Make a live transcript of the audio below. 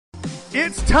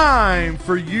It's time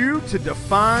for you to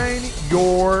define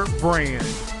your brand.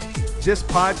 This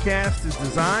podcast is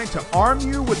designed to arm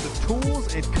you with the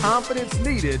tools and confidence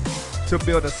needed to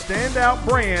build a standout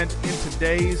brand in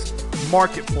today's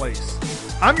marketplace.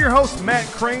 I'm your host, Matt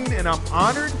Crane, and I'm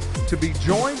honored to be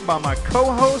joined by my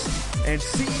co-host and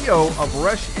CEO of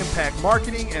Rush Impact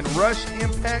Marketing and Rush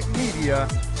Impact Media,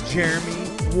 Jeremy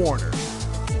Warner.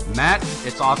 Matt,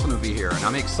 it's awesome to be here, and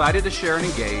I'm excited to share and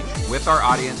engage with our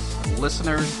audience,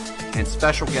 listeners, and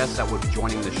special guests that will be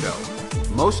joining the show.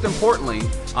 Most importantly,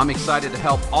 I'm excited to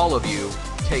help all of you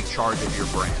take charge of your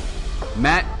brand.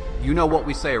 Matt, you know what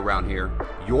we say around here,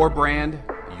 your brand,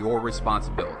 your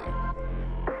responsibility.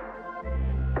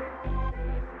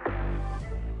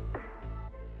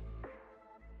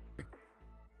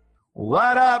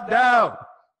 What up, dog?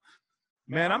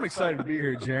 Man, I'm excited to be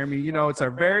here, Jeremy. You know, it's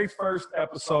our very first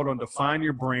episode on Define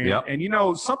Your Brand. Yep. And, you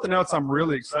know, something else I'm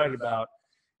really excited about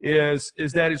is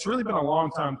that it's really been a long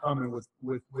time coming with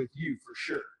you, for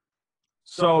sure.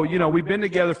 So, you know, we've been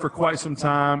together for quite some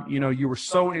time. You know, you were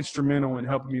so instrumental in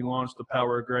helping me launch The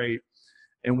Power of Great.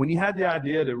 And when you had the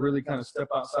idea to really kind of step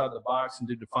outside the box and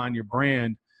to define your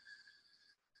brand,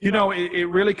 you know, it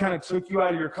really kind of took you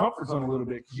out of your comfort zone a little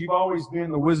bit, because you've always been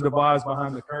the Wizard of Oz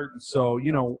behind the curtain. So,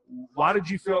 you know, why did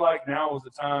you feel like now was the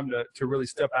time to really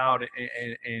step out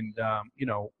and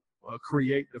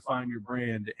create, define your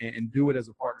brand and do it as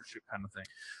a partnership kind of thing?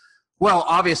 Well,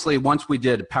 obviously, once we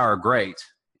did Power of Great,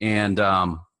 and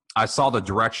I saw the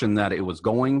direction that it was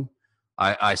going,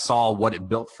 I saw what it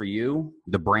built for you,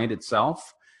 the brand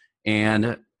itself.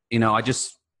 And, you know,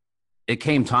 it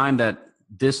came time that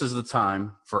this is the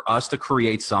time for us to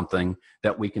create something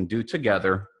that we can do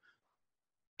together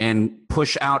and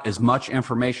push out as much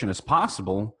information as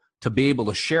possible to be able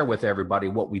to share with everybody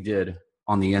what we did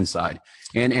on the inside.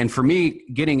 And for me,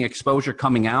 getting exposure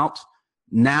coming out,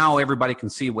 now everybody can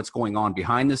see what's going on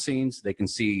behind the scenes. They can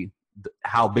see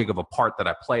how big of a part that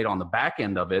I played on the back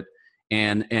end of it,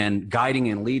 and guiding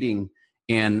and leading,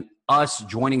 and us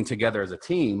joining together as a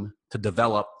team to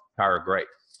develop Power of Great.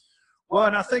 Well,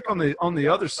 and I think on the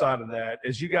other side of that,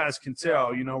 as you guys can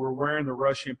tell, you know, we're wearing the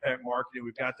Rush Impact Marketing.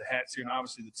 We've got the hats here and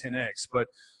obviously the 10X. But,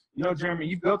 you know, Jeremy,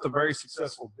 you've built a very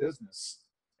successful business.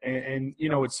 And you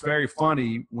know, it's very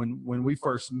funny. When we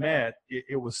first met,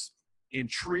 it was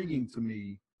intriguing to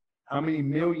me how many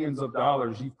millions of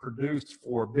dollars you've produced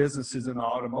for businesses in the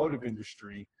automotive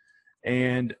industry,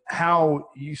 and how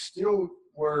you still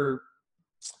were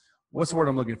 – what's the word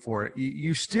I'm looking for?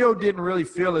 You still didn't really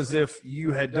feel as if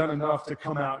you had done enough to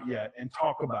come out yet and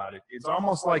talk about it. It's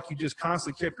almost like you just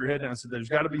constantly kept your head down and said, there's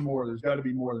got to be more, there's got to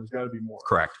be more, there's got to be more.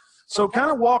 Correct. So kind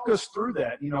of walk us through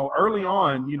that, you know, early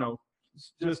on, you know,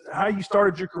 just how you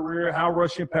started your career, how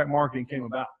Rush Impact Marketing came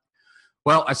about.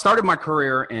 Well, I started my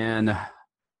career in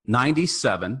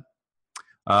 97.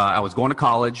 I was going to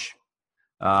college,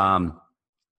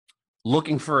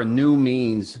 looking for a new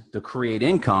means to create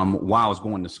income while I was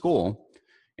going to school.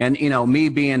 And, you know, me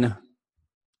being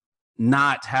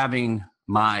not having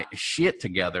my shit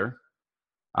together,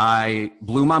 I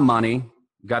blew my money,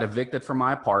 got evicted from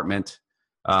my apartment.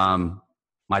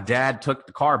 My dad took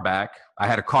the car back. I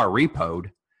had a car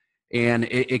repoed, and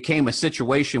it came a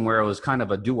situation where it was kind of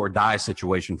a do or die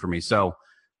situation for me. So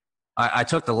I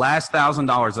took the last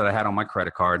 $1,000 that I had on my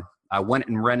credit card. I went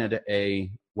and rented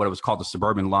what it was called the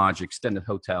Suburban Lodge Extended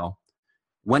Hotel,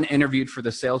 went and interviewed for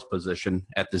the sales position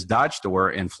at this Dodge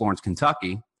store in Florence,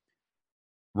 Kentucky,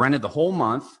 rented the whole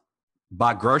month,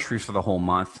 bought groceries for the whole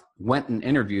month, went and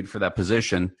interviewed for that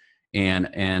position,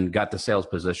 and got the sales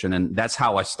position. And that's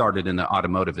how I started in the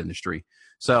automotive industry.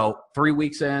 So 3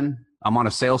 weeks in, I'm on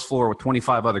a sales floor with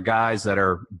 25 other guys that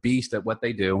are beasts at what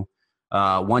they do.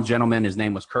 One gentleman, his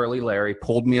name was Curly Larry,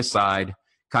 pulled me aside,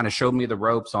 kind of showed me the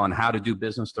ropes on how to do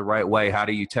business the right way. How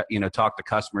do you, talk to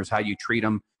customers, how you treat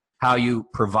them, how you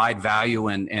provide value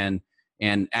and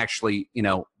actually, you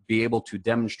know, be able to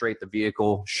demonstrate the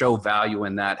vehicle, show value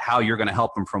in that, how you're going to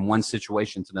help them from one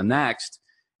situation to the next.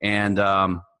 And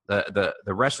the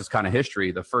rest is kind of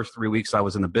history. The first 3 weeks I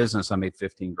was in the business, I made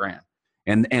 15 grand.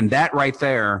 And that right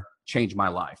there changed my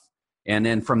life. And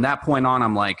then from that point on,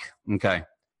 I'm like, okay,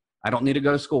 I don't need to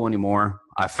go to school anymore.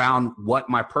 I found what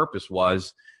my purpose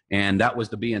was, and that was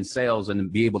to be in sales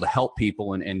and be able to help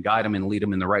people and guide them and lead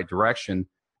them in the right direction,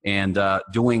 and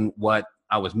doing what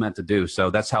I was meant to do.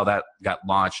 So that's how that got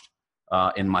launched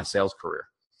in my sales career.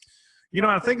 You know,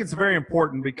 I think it's very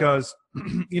important because,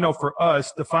 you know, for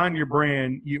us, define your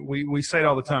brand, we say it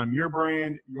all the time, your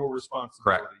brand, your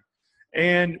responsibility. Correct.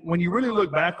 And when you really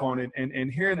look back on it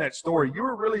and hearing that story, you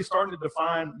were really starting to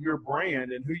define your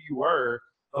brand and who you were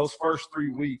those first 3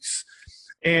 weeks.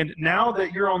 And now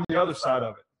that you're on the other side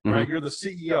of it, right? You're the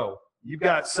CEO. You've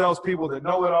got salespeople that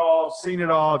know it all, seen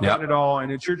it all, done it all,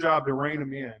 and it's your job to rein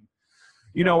them in.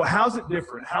 You know, how's it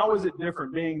different? How is it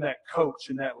different being that coach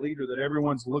and that leader that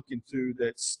everyone's looking to,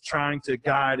 that's trying to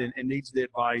guide and needs the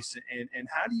advice? And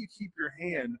how do you keep your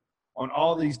hand on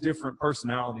all these different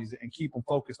personalities and keep them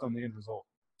focused on the end result?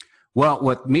 Well,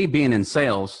 with me being in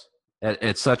sales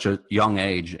at such a young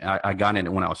age, I got in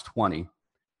it when I was 20,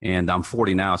 and I'm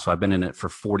 40 now, so I've been in it for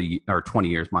 20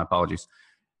 years. My apologies.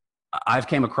 I've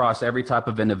came across every type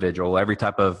of individual, every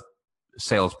type of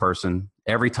salesperson,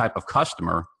 every type of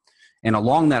customer. And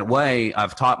along that way,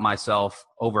 I've taught myself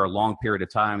over a long period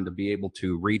of time to be able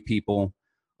to read people,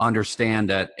 understand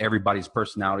that everybody's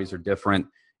personalities are different,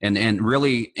 and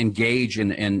really engage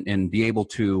and be able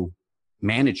to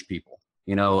manage people.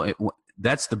 You know,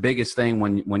 that's the biggest thing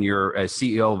when you're a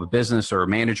CEO of a business or a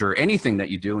manager, or anything that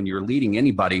you do, and you're leading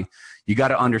anybody, you got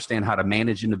to understand how to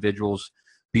manage individuals,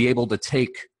 be able to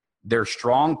take their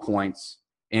strong points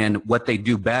and what they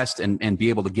do best and be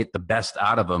able to get the best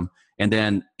out of them. And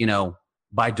then, you know,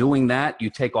 by doing that,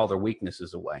 you take all their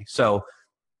weaknesses away. So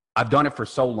I've done it for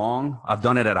so long. I've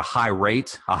done it at a high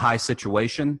rate, a high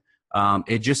situation.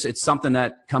 It's something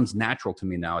that comes natural to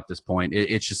me now at this point.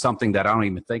 It's just something that I don't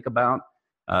even think about.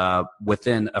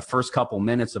 Within a first couple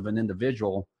minutes of an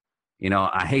individual, you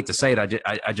know, I hate to say it,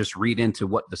 I just read into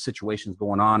what the situation's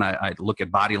going on. I look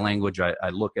at body language. I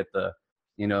look at the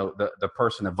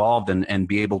person involved and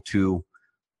be able to,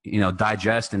 you know,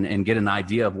 digest and get an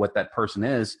idea of what that person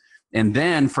is. And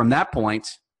then from that point,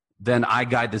 then I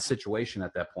guide the situation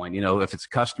at that point. You know, if it's a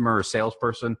customer or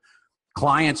salesperson,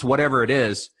 clients, whatever it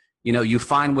is, you know, you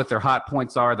find what their hot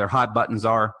points are, their hot buttons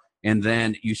are, and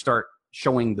then you start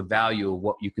showing the value of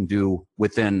what you can do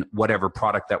within whatever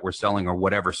product that we're selling or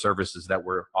whatever services that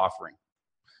we're offering.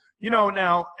 You know,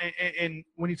 now, and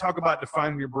when you talk about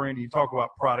defining your brand, you talk about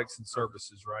products and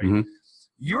services, right?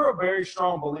 You're a very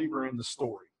strong believer in the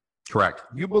story. Correct.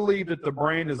 You believe that the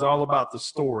brand is all about the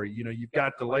story. You know, you've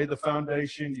got to lay the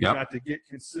foundation. You've got to get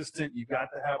consistent. You've got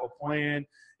to have a plan.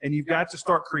 And you've got to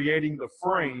start creating the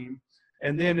frame.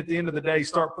 And then at the end of the day,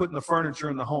 start putting the furniture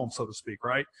in the home, so to speak,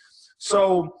 right?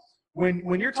 So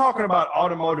when you're talking about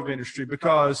automotive industry,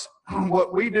 because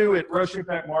what we do at Rush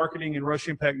Impact Marketing and Rush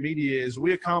Impact Media is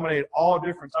we accommodate all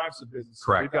different types of businesses.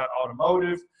 Correct. We've got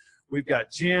automotive, we've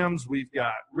got gyms, we've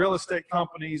got real estate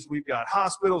companies, we've got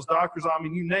hospitals, doctors, I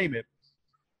mean, you name it.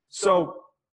 So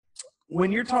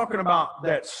when you're talking about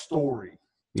that story,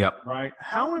 right,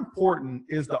 how important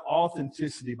is the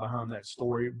authenticity behind that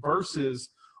story versus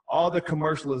all the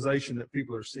commercialization that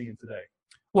people are seeing today?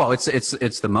 Well,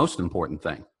 it's the most important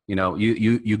thing. You know,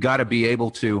 you got to be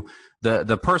able to,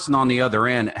 the person on the other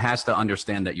end has to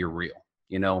understand that you're real.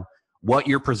 You know, what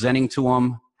you're presenting to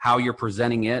them, how you're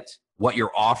presenting it, what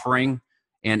you're offering,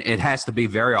 and it has to be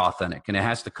very authentic, and it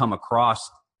has to come across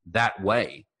that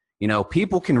way. You know,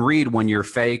 people can read when you're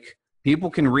fake. People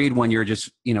can read when you're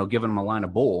just, you know, giving them a line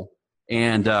of bull.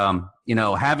 And, you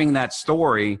know, having that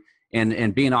story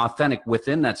and being authentic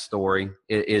within that story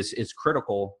is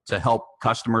critical to help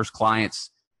customers,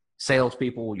 clients,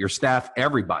 salespeople, your staff,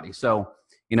 everybody. So,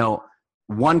 you know,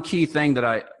 one key thing that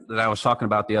I was talking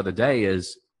about the other day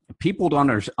is people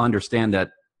don't understand that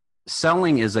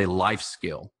selling is a life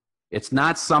skill. It's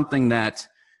not something that,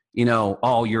 you know,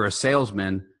 oh, you're a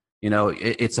salesman. You know,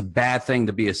 it's a bad thing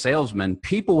to be a salesman.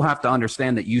 People have to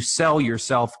understand that you sell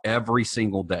yourself every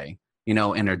single day. You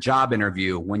know, in a job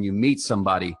interview, when you meet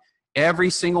somebody, every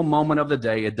single moment of the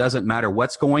day, it doesn't matter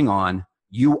what's going on,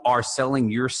 you are selling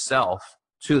yourself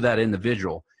to that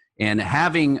individual. And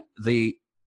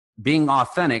being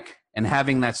authentic and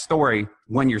having that story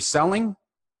when you're selling,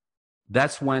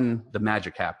 that's when the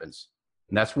magic happens.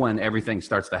 And that's when everything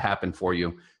starts to happen for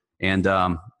you. And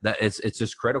that it's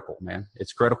just critical, man.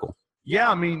 It's critical.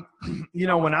 Yeah, I mean, you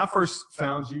know, when I first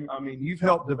found you, I mean, you've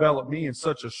helped develop me in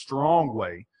such a strong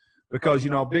way because,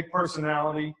 you know, big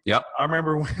personality. Yep. I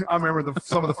remember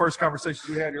some of the first conversations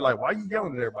we had. You're like, why are you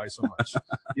yelling at everybody so much?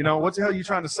 You know, what the hell are you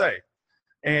trying to say?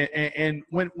 And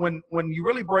when you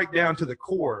really break down to the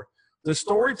core, the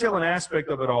storytelling aspect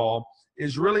of it all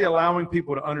is really allowing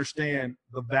people to understand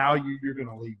the value you're going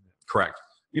to leave them. Correct.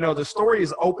 You know, the story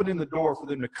is opening the door for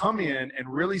them to come in and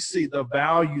really see the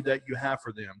value that you have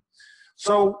for them.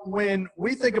 So when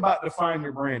we think about defining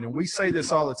your brand, and we say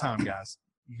this all the time, guys,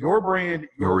 your brand,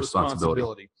 your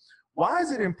responsibility. Why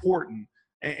is it important,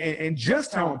 and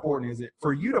just how important is it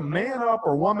for you to man up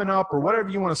or woman up or whatever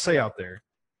you want to say out there,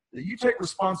 that you take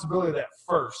responsibility of that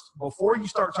first before you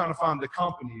start trying to find the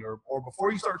company or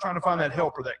before you start trying to find that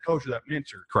help or that coach or that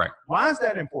mentor? Correct. Why is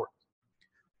that important?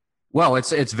 Well,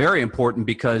 it's very important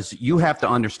because you have to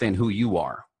understand who you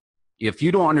are. If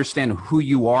you don't understand who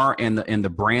you are and the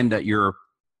brand that you're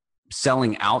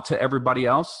selling out to everybody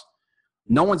else,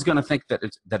 no one's going to think that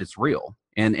it's real,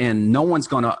 and no one's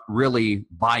going to really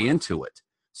buy into it.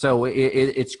 So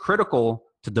it's critical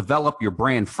to develop your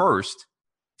brand first,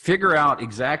 figure out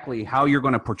exactly how you're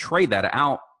going to portray that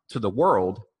out to the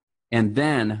world, and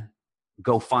then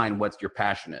go find what your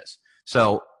passion is.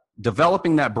 So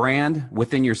developing that brand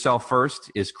within yourself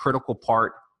first is critical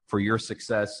part for your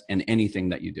success in anything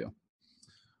that you do.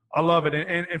 I love it.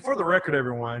 And for the record,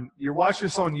 everyone, you're watching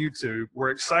this on YouTube. We're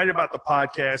excited about the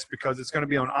podcast because it's going to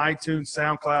be on iTunes,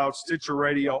 SoundCloud, Stitcher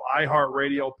Radio,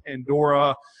 iHeartRadio,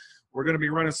 Pandora. We're going to be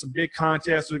running some big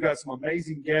contests. We've got some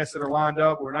amazing guests that are lined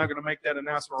up. We're not going to make that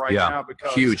announcement right now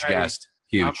because huge guest.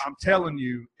 Huge. I'm telling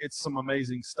you, it's some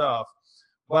amazing stuff.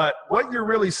 But what you're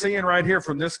really seeing right here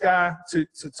from this guy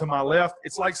to my left,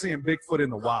 it's like seeing Bigfoot in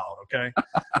the wild, okay?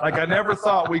 Like I never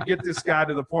thought we'd get this guy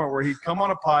to the point where he'd come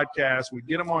on a podcast, we'd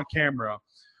get him on camera.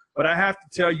 But I have to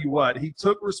tell you what, he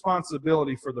took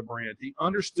responsibility for the brand. He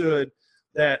understood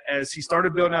that as he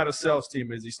started building out a sales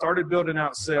team, as he started building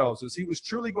out sales, as he was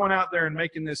truly going out there and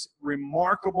making this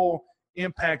remarkable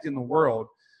impact in the world,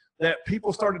 that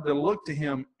people started to look to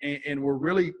him and were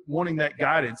really wanting that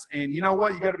guidance. And you know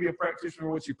what? You got to be a practitioner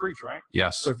of what you preach, right?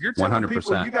 Yes. So if you're telling 100%.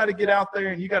 People you got to get out there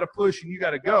and you got to push and you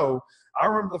got to go, I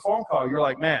remember the phone call. You're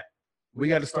like, Matt, we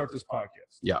got to start this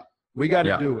podcast. Yeah. We got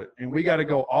to do it. And we got to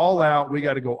go all out. We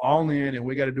got to go all in, and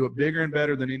we got to do it bigger and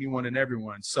better than anyone and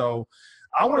everyone. So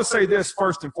I want to say this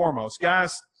first and foremost,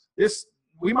 guys,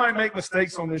 we might make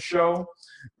mistakes on this show.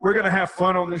 We're going to have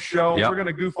fun on this show. Yep. We're going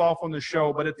to goof off on this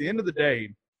show. But at the end of the day,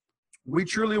 we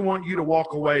truly want you to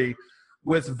walk away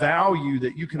with value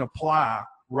that you can apply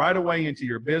right away into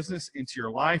your business, into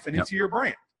your life, and into your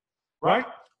brand, right?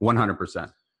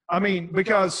 100%. I mean,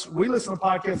 because we listen to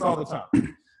podcasts all the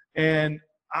time. And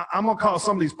I'm going to call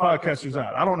some of these podcasters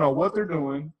out. I don't know what they're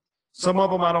doing. Some of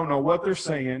them, I don't know what they're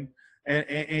saying.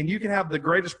 And you can have the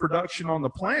greatest production on the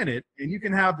planet, and you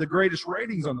can have the greatest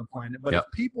ratings on the planet, but if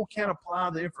people can't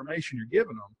apply the information you're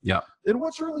giving them, then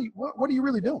what are you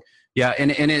really doing? Yeah,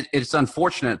 and it's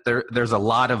unfortunate. There's a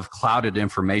lot of clouded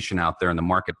information out there in the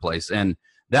marketplace, and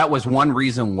that was one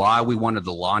reason why we wanted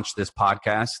to launch this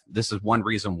podcast. This is one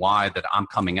reason why that I'm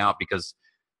coming out, because,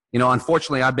 you know,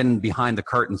 unfortunately, I've been behind the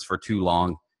curtains for too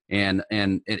long, and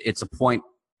it's a point,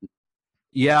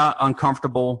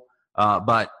 uncomfortable,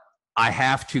 but I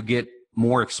have to get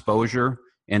more exposure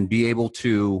and be able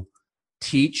to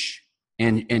teach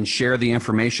and share the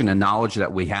information and knowledge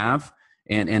that we have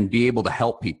and be able to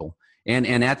help people. And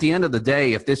at the end of the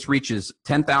day, if this reaches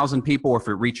 10,000 people or if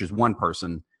it reaches one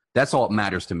person, that's all that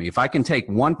matters to me. If I can take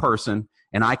one person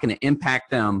and I can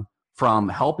impact them from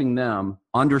helping them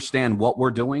understand what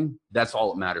we're doing, that's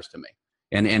all that matters to me.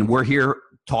 And we're here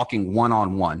talking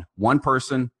one-on-one. One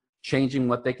person changing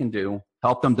what they can do,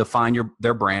 help them define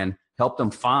their brand, help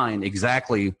them find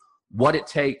exactly what it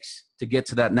takes to get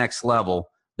to that next level.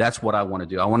 That's what I want to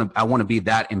do. I want to be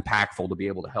that impactful to be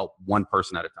able to help one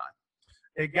person at a time.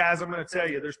 Hey, guys, I'm going to tell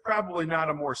you, there's probably not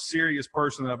a more serious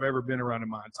person that I've ever been around in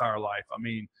my entire life. I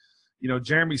mean, you know,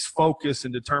 Jeremy's focus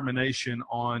and determination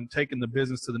on taking the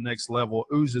business to the next level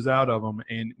oozes out of him.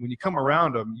 And when you come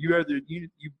around him, you either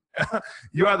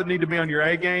need to be on your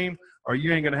A game or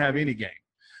you ain't going to have any game.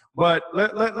 But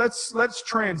let's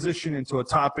transition into a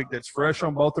topic that's fresh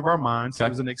on both of our minds. Okay. It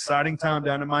was an exciting time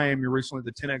down in Miami recently,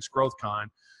 the 10X Growth Con.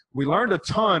 We learned a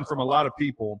ton from a lot of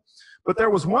people, but there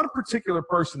was one particular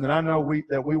person that I know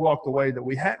that we walked away that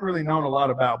we hadn't really known a lot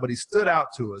about, but he stood out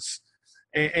to us.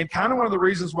 And kind of one of the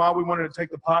reasons why we wanted to take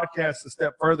the podcast a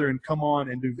step further and come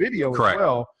on and do video as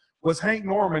well was Hank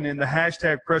Norman in the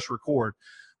hashtag Press Record.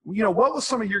 You know, what was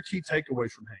some of your key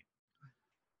takeaways from Hank?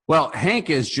 Well, Hank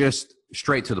is just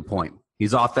straight to the point.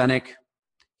 He's authentic.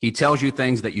 He tells you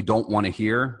things that you don't want to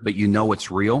hear, but you know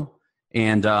it's real.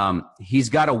 And he's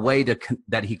got a way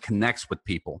that he connects with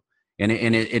people. And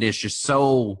it is just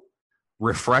so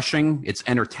refreshing. It's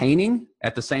entertaining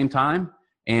at the same time.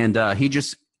 And he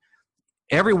just,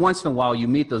 every once in a while you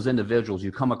meet those individuals,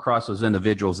 you come across those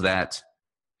individuals that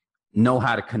know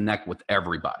how to connect with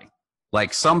everybody.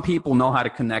 Like some people know how to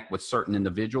connect with certain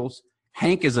individuals.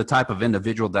 Hank is a type of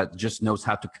individual that just knows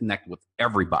how to connect with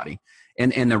everybody.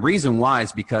 And the reason why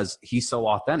is because he's so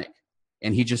authentic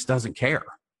and he just doesn't care.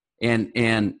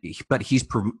 But he's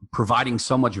providing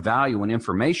so much value and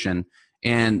information,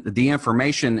 and the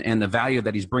information and the value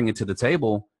that he's bringing to the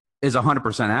table is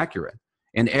 100% accurate.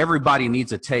 And everybody needs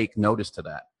to take notice to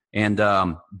that. And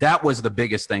that was the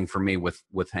biggest thing for me with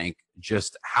Hank,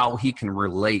 just how he can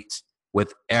relate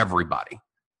with everybody.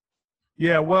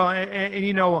 Yeah, well, and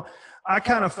you know, I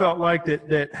kind of felt like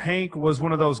that Hank was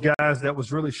one of those guys that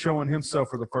was really showing himself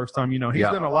for the first time. You know, he's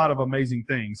done a lot of amazing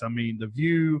things. I mean, The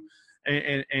View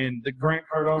and the Grant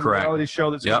Cardone reality show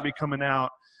that's going to be coming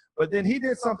out. But then he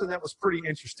did something that was pretty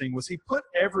interesting, was he put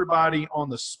everybody on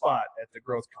the spot at the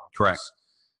growth conference. Correct.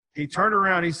 He turned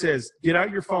around, he says, get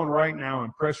out your phone right now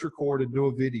and press record and do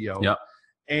a video. Yep.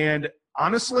 And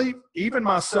honestly, even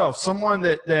myself, someone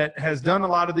that has done a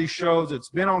lot of these shows, it's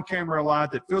been on camera a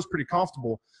lot, that feels pretty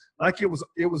comfortable, like it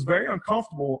was very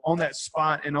uncomfortable on that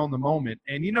spot and on the moment.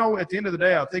 And, you know, at the end of the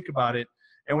day, I think about it,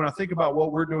 and when I think about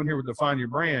what we're doing here with Define Your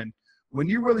Brand, when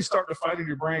you really start defining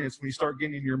your brand, it's when you start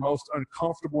getting in your most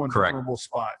uncomfortable and vulnerable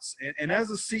spots. And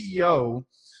as a CEO,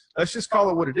 let's just call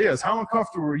it what it is. How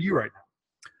uncomfortable are you right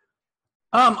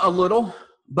now? A little,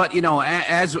 but you know,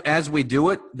 as we do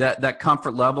it, that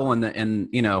comfort level and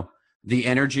you know, the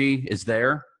energy is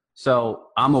there. So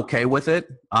I'm okay with it.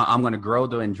 I'm going to grow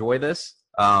to enjoy this.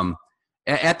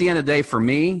 At the end of the day, for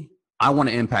me, I want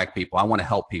to impact people. I want to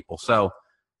help people. So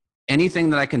anything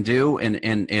that I can do, and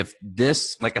if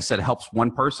this, like I said, helps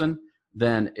one person,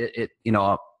 then it you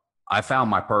know, I found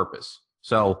my purpose.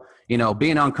 So, you know,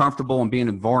 being uncomfortable and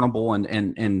being vulnerable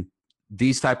and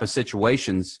these type of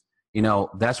situations, you know,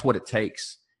 that's what it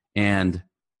takes. And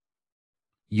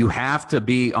you have to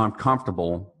be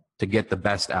uncomfortable to get the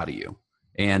best out of you.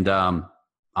 And I'm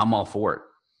all for it.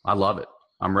 I love it.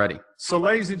 I'm ready. So,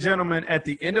 ladies and gentlemen, at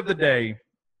the end of the day,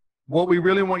 what we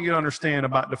really want you to understand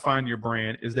about Define Your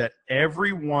Brand is that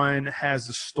everyone has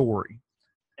a story.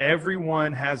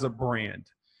 Everyone has a brand.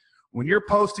 When you're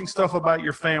posting stuff about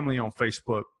your family on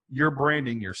Facebook, you're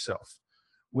branding yourself.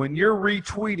 When you're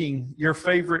retweeting your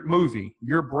favorite movie,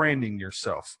 you're branding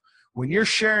yourself. When you're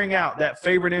sharing out that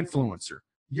favorite influencer,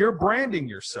 you're branding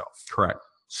yourself. Correct.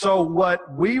 So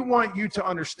what we want you to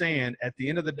understand at the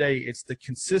end of the day, it's the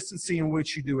consistency in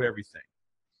which you do everything.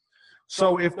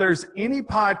 So if there's any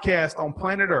podcast on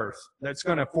planet Earth that's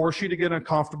going to force you to get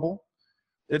uncomfortable,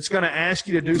 that's going to ask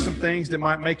you to do some things that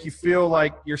might make you feel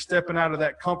like you're stepping out of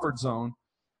that comfort zone,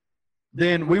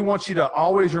 then we want you to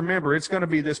always remember it's going to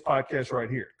be this podcast right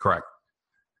here. Correct.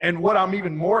 And what I'm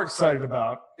even more excited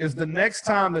about is the next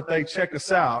time that they check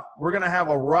us out, we're going to have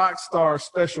a rock star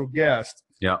special guest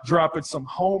dropping some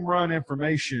home run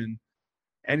information,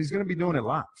 and he's going to be doing it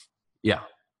live. Yeah.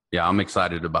 Yeah, I'm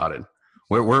excited about it.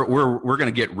 We're going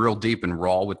to get real deep and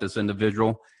raw with this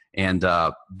individual. And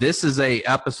this is a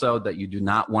episode that you do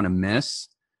not want to miss,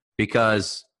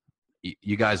 because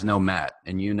you guys know Matt,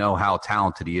 and you know how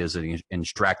talented he is in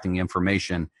extracting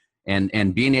information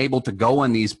and being able to go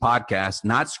in these podcasts,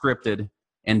 not scripted,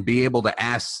 and be able to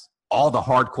ask all the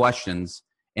hard questions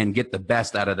and get the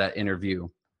best out of that interview.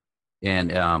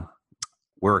 And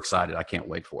we're excited. I can't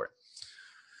wait for it.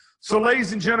 So,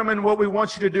 ladies and gentlemen, what we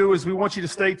want you to do is we want you to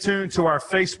stay tuned to our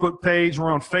Facebook page.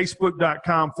 We're on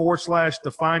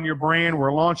facebook.com/Define Your Brand.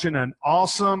 We're launching an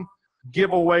awesome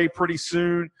giveaway pretty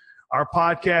soon. Our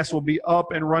podcast will be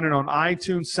up and running on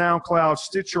iTunes, SoundCloud,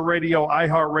 Stitcher Radio,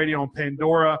 iHeartRadio, and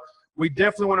Pandora. We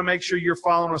definitely want to make sure you're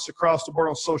following us across the board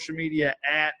on social media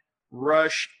at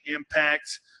Rush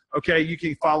Impact. Okay, you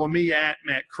can follow me at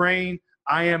Matt Crane.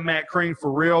 I am Matt Crane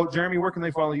for real. Jeremy, where can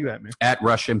they follow you at, man? At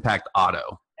Rush Impact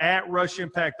Auto. At Rush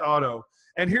Impact Auto.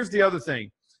 And here's the other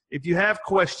thing. If you have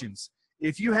questions,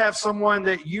 if you have someone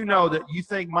that you know that you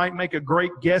think might make a great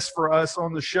guest for us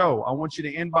on the show, I want you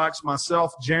to inbox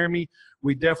myself, Jeremy.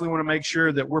 We definitely want to make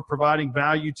sure that we're providing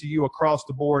value to you across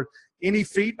the board. Any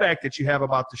feedback that you have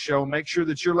about the show, make sure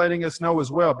that you're letting us know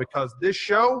as well, because this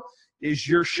show is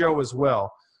your show as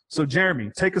well. So,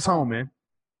 Jeremy, take us home, man.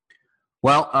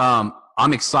 Well,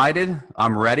 I'm excited.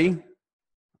 I'm ready.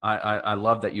 I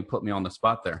love that you put me on the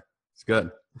spot there. It's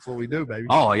good. That's what we do, baby.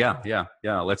 Oh, yeah.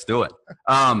 Let's do it.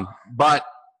 But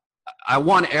I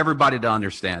want everybody to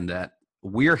understand that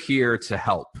we're here to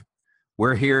help.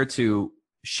 We're here to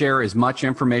share as much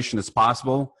information as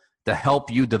possible to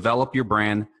help you develop your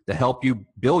brand, to help you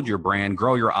build your brand,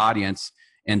 grow your audience,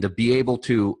 and to be able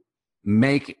to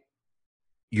make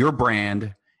your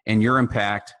brand and your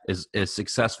impact as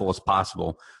successful as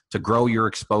possible, to grow your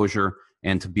exposure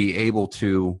and to be able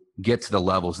to get to the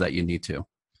levels that you need to.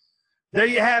 There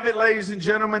you have it, ladies and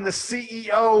gentlemen. The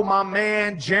CEO, my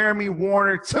man, Jeremy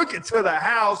Warner, took it to the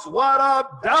house. What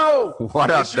up, Doe?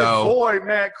 What up, it's your Doe? boy,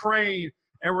 Matt Crane.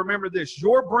 And remember this,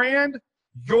 your brand,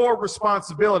 your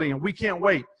responsibility. And we can't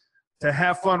wait to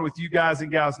have fun with you guys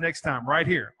and gals next time right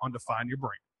here on Define Your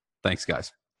Brand. Thanks,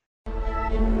 guys.